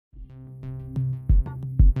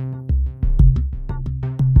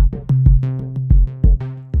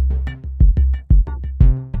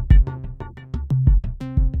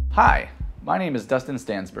Hi, my name is Dustin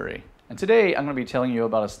Stansbury, and today I'm going to be telling you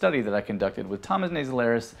about a study that I conducted with Thomas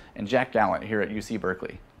Naselaris and Jack Gallant here at UC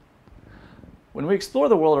Berkeley. When we explore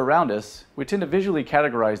the world around us, we tend to visually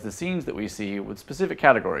categorize the scenes that we see with specific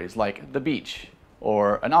categories like the beach,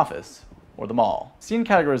 or an office, or the mall. Scene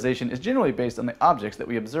categorization is generally based on the objects that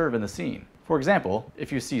we observe in the scene. For example,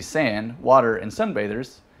 if you see sand, water, and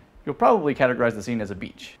sunbathers, you'll probably categorize the scene as a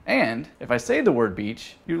beach. And if I say the word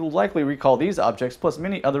beach, you'll likely recall these objects plus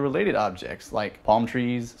many other related objects like palm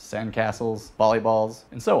trees, sandcastles, volleyballs,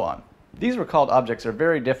 and so on. These recalled objects are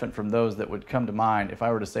very different from those that would come to mind if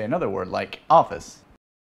I were to say another word like office.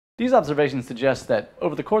 These observations suggest that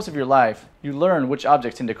over the course of your life, you learn which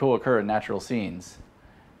objects tend to co-occur in natural scenes.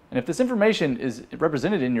 And if this information is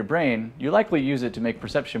represented in your brain, you likely use it to make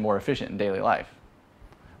perception more efficient in daily life.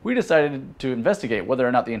 We decided to investigate whether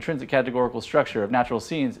or not the intrinsic categorical structure of natural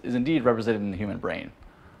scenes is indeed represented in the human brain.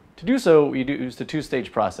 To do so, we used a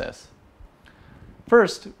two-stage process.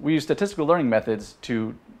 First, we used statistical learning methods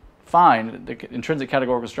to find the intrinsic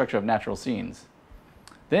categorical structure of natural scenes.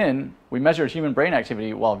 Then, we measured human brain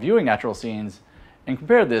activity while viewing natural scenes and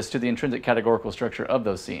compared this to the intrinsic categorical structure of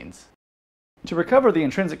those scenes. To recover the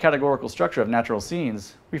intrinsic categorical structure of natural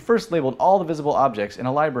scenes, we first labeled all the visible objects in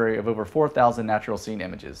a library of over 4,000 natural scene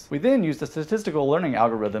images. We then used a statistical learning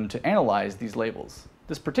algorithm to analyze these labels.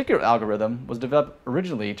 This particular algorithm was developed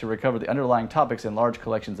originally to recover the underlying topics in large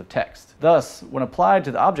collections of text. Thus, when applied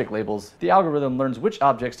to the object labels, the algorithm learns which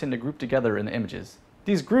objects tend to group together in the images.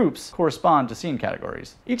 These groups correspond to scene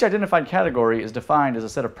categories. Each identified category is defined as a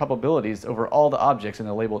set of probabilities over all the objects in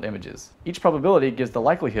the labeled images. Each probability gives the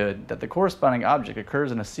likelihood that the corresponding object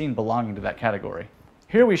occurs in a scene belonging to that category.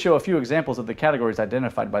 Here we show a few examples of the categories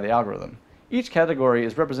identified by the algorithm. Each category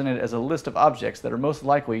is represented as a list of objects that are most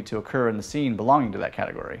likely to occur in the scene belonging to that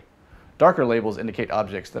category. Darker labels indicate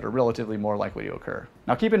objects that are relatively more likely to occur.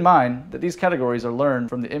 Now keep in mind that these categories are learned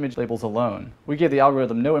from the image labels alone. We gave the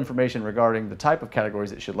algorithm no information regarding the type of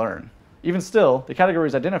categories it should learn. Even still, the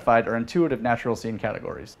categories identified are intuitive natural scene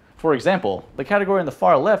categories. For example, the category on the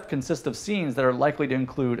far left consists of scenes that are likely to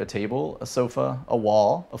include a table, a sofa, a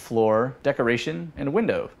wall, a floor, decoration, and a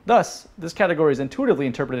window. Thus, this category is intuitively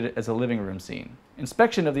interpreted as a living room scene.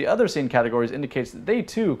 Inspection of the other scene categories indicates that they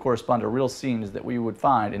too correspond to real scenes that we would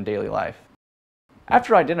find in daily life.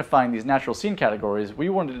 After identifying these natural scene categories, we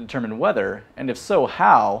wanted to determine whether, and if so,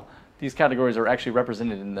 how, these categories are actually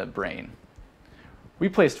represented in the brain. We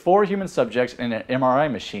placed 4 human subjects in an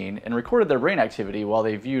MRI machine and recorded their brain activity while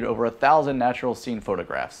they viewed over 1,000 natural scene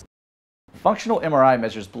photographs. Functional MRI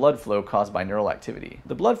measures blood flow caused by neural activity.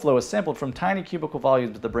 The blood flow is sampled from tiny cubical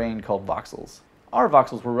volumes of the brain called voxels. Our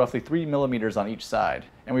voxels were roughly 3 millimeters on each side,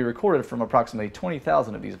 and we recorded from approximately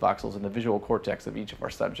 20,000 of these voxels in the visual cortex of each of our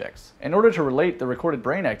subjects. In order to relate the recorded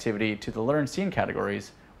brain activity to the learned scene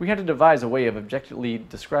categories, we had to devise a way of objectively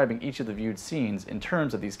describing each of the viewed scenes in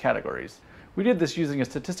terms of these categories. We did this using a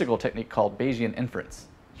statistical technique called Bayesian inference.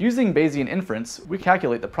 Using Bayesian inference, we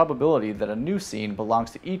calculate the probability that a new scene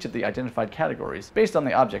belongs to each of the identified categories based on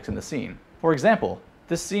the objects in the scene. For example,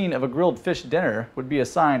 this scene of a grilled fish dinner would be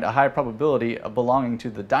assigned a high probability of belonging to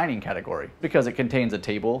the dining category because it contains a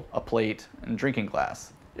table, a plate, and drinking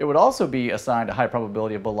glass. It would also be assigned a high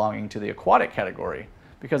probability of belonging to the aquatic category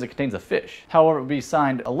because it contains a fish. However, it would be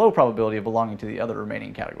assigned a low probability of belonging to the other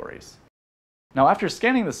remaining categories. Now, after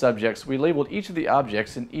scanning the subjects, we labeled each of the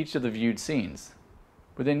objects in each of the viewed scenes.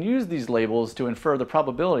 We then used these labels to infer the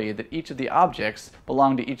probability that each of the objects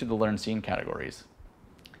belong to each of the learned scene categories.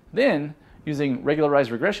 Then, using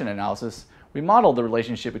regularized regression analysis, we modeled the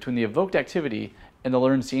relationship between the evoked activity and the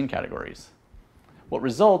learned scene categories. What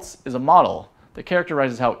results is a model that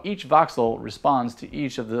characterizes how each voxel responds to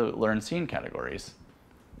each of the learned scene categories.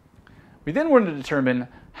 We then wanted to determine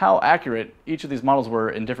how accurate each of these models were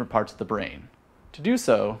in different parts of the brain. To do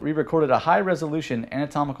so, we recorded a high-resolution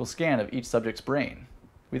anatomical scan of each subject's brain.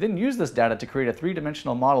 We then used this data to create a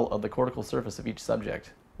 3-dimensional model of the cortical surface of each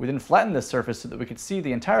subject. We then flattened this surface so that we could see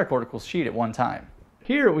the entire cortical sheet at one time.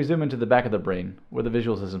 Here we zoom into the back of the brain, where the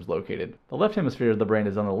visual system is located. The left hemisphere of the brain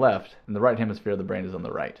is on the left, and the right hemisphere of the brain is on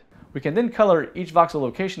the right. We can then color each voxel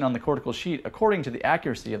location on the cortical sheet according to the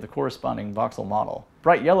accuracy of the corresponding voxel model.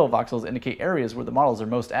 Bright yellow voxels indicate areas where the models are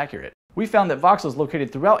most accurate. We found that voxels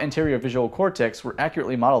located throughout anterior visual cortex were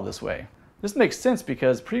accurately modeled this way. This makes sense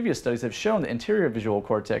because previous studies have shown that anterior visual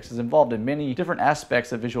cortex is involved in many different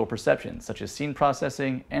aspects of visual perception, such as scene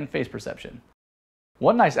processing and face perception.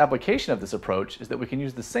 One nice application of this approach is that we can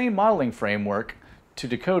use the same modeling framework to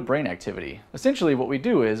decode brain activity. Essentially, what we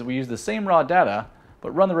do is we use the same raw data,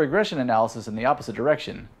 but run the regression analysis in the opposite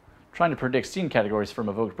direction, trying to predict scene categories from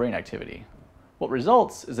evoked brain activity. What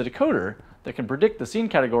results is a decoder that can predict the scene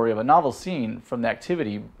category of a novel scene from the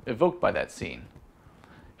activity evoked by that scene.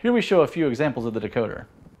 Here we show a few examples of the decoder.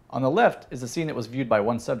 On the left is a scene that was viewed by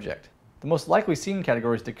one subject. The most likely scene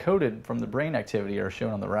categories decoded from the brain activity are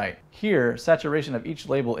shown on the right. Here, saturation of each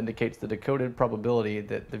label indicates the decoded probability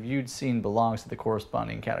that the viewed scene belongs to the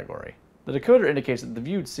corresponding category. The decoder indicates that the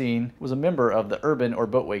viewed scene was a member of the urban or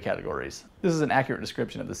boatway categories. This is an accurate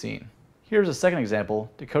description of the scene. Here's a second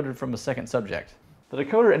example, decoded from a second subject. The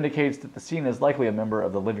decoder indicates that the scene is likely a member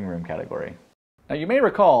of the living room category. Now you may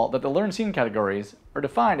recall that the learned scene categories are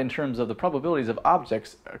defined in terms of the probabilities of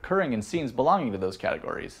objects occurring in scenes belonging to those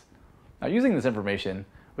categories. Now using this information,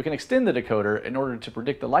 we can extend the decoder in order to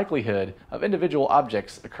predict the likelihood of individual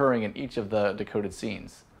objects occurring in each of the decoded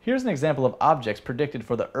scenes. Here's an example of objects predicted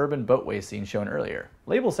for the urban boatway scene shown earlier.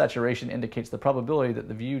 Label saturation indicates the probability that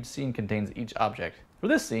the viewed scene contains each object. For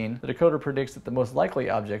this scene, the decoder predicts that the most likely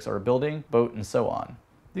objects are a building, boat, and so on.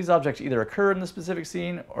 These objects either occur in the specific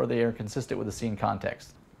scene or they are consistent with the scene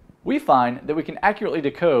context. We find that we can accurately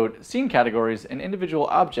decode scene categories and individual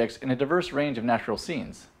objects in a diverse range of natural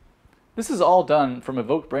scenes. This is all done from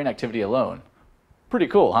evoked brain activity alone. Pretty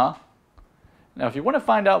cool, huh? Now, if you want to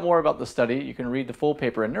find out more about the study, you can read the full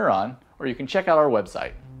paper in Neuron, or you can check out our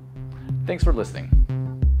website. Thanks for listening.